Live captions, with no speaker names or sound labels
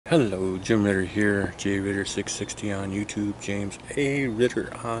Hello, Jim Ritter here, J Ritter 660 on YouTube, James A.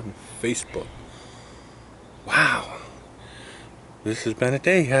 Ritter on Facebook. Wow, this has been a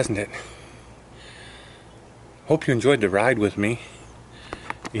day, hasn't it? Hope you enjoyed the ride with me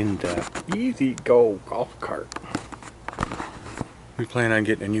in the Easy Go golf cart. We plan on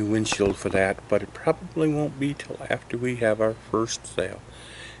getting a new windshield for that, but it probably won't be till after we have our first sale.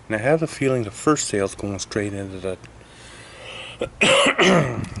 And I have the feeling the first sale is going straight into the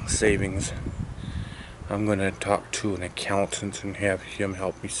savings. I'm going to talk to an accountant and have him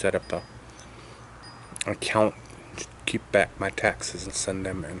help me set up the account to keep back my taxes and send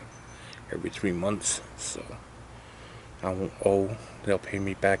them in every 3 months, so I won't owe. They'll pay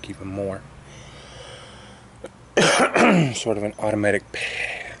me back even more. Sort of an automatic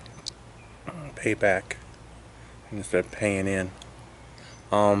payback instead of paying in.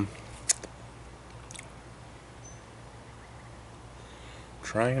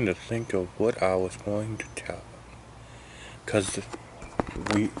 Trying to think of what I was going to tell, because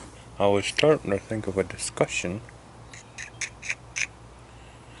I was starting to think of a discussion.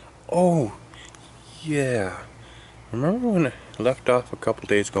 Oh, yeah. Remember when I left off a couple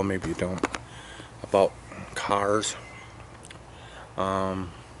days ago, maybe you don't, about cars?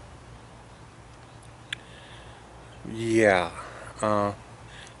 Yeah.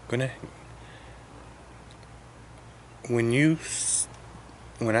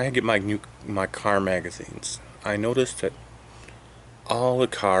 When I get my car magazines, I noticed that all the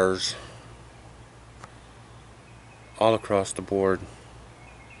cars all across the board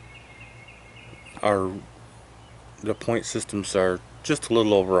the point systems are just a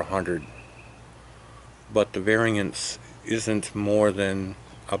little over 100, but the variance isn't more than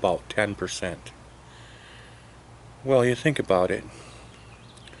about 10%. Well, you think about it,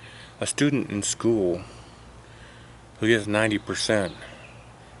 a student in school who gets 90%,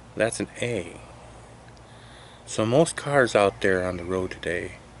 that's an A. So most cars out there on the road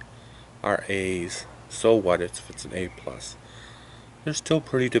today are A's. So what if it's an A+? They're still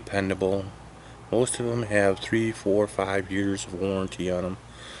pretty dependable. Most of them have 3, 4, 5 years of warranty on them.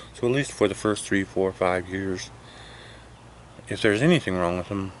 So at least for the first 3, 4, 5 years, if there's anything wrong with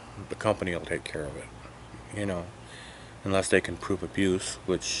them, the company will take care of it. You know, unless they can prove abuse,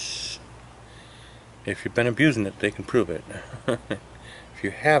 which, if you've been abusing it, they can prove it. If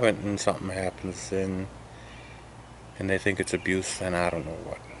you haven't and something happens, then and they think it's abuse, then I don't know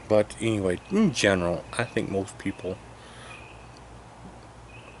what. But anyway, in general, I think most people,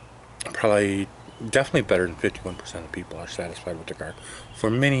 probably definitely better than 51% of people, are satisfied with their car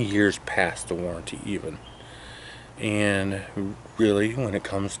for many years past the warranty even. And really, when it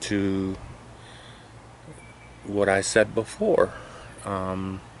comes to what I said before,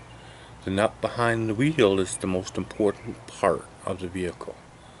 the nut behind the wheel is the most important part of the vehicle.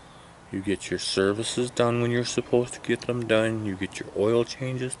 You get your services done when you're supposed to get them done. You get your oil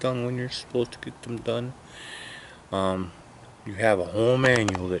changes done when you're supposed to get them done. You have a whole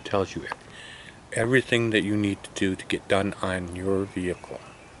manual that tells you everything that you need to do to get done on your vehicle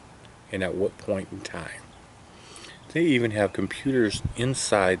and at what point in time. They even have computers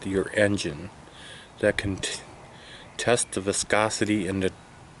inside your engine that can test the viscosity and the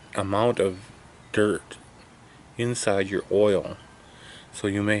amount of dirt inside your oil. So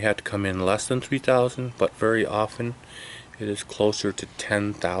you may have to come in less than 3,000, but very often it is closer to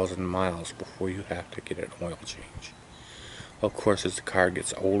 10,000 miles before you have to get an oil change. Of course, as the car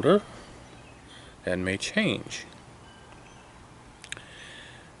gets older, that may change.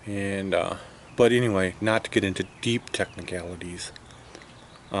 And but anyway, not to get into deep technicalities,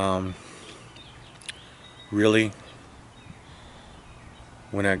 really,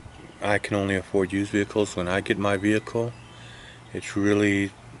 when I can only afford used vehicles, when I get my vehicle, it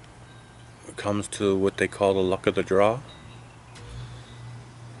really comes to what they call the luck of the draw.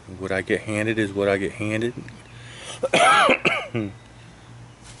 What I get handed is what I get handed. How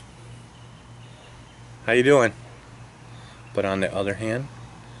you doing? But on the other hand,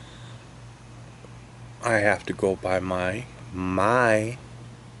 I have to go by my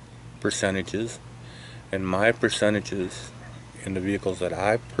percentages, and my percentages in the vehicles that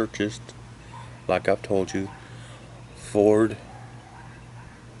I've purchased, like I've told you, Ford,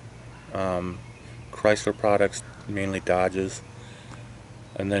 Chrysler products, mainly Dodges,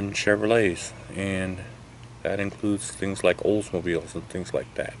 and then Chevrolets, and that includes things like Oldsmobiles and things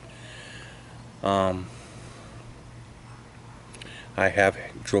like that. I've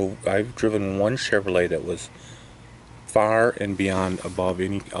driven one Chevrolet that was far and beyond above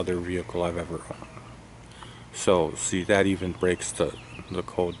any other vehicle I've ever owned. So see, that even breaks the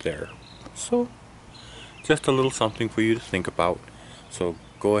code there. So just a little something for you to think about. So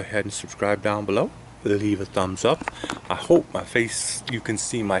go ahead and subscribe down below. Leave a thumbs up. I hope my face, you can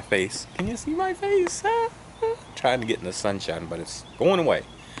see my face. Can you see my face? Trying to get in the sunshine, but it's going away.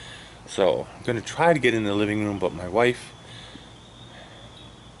 So I'm going to try to get in the living room, but my wife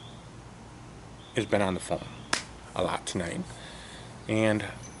has been on the phone a lot tonight. And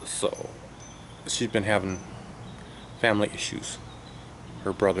so she's been having family issues.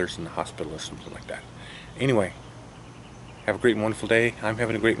 Her brother's in the hospital or something like that. Anyway, have a great and wonderful day. I'm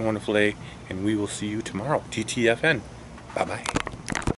having a great and wonderful day, and we will see you tomorrow. TTFN. Bye-bye.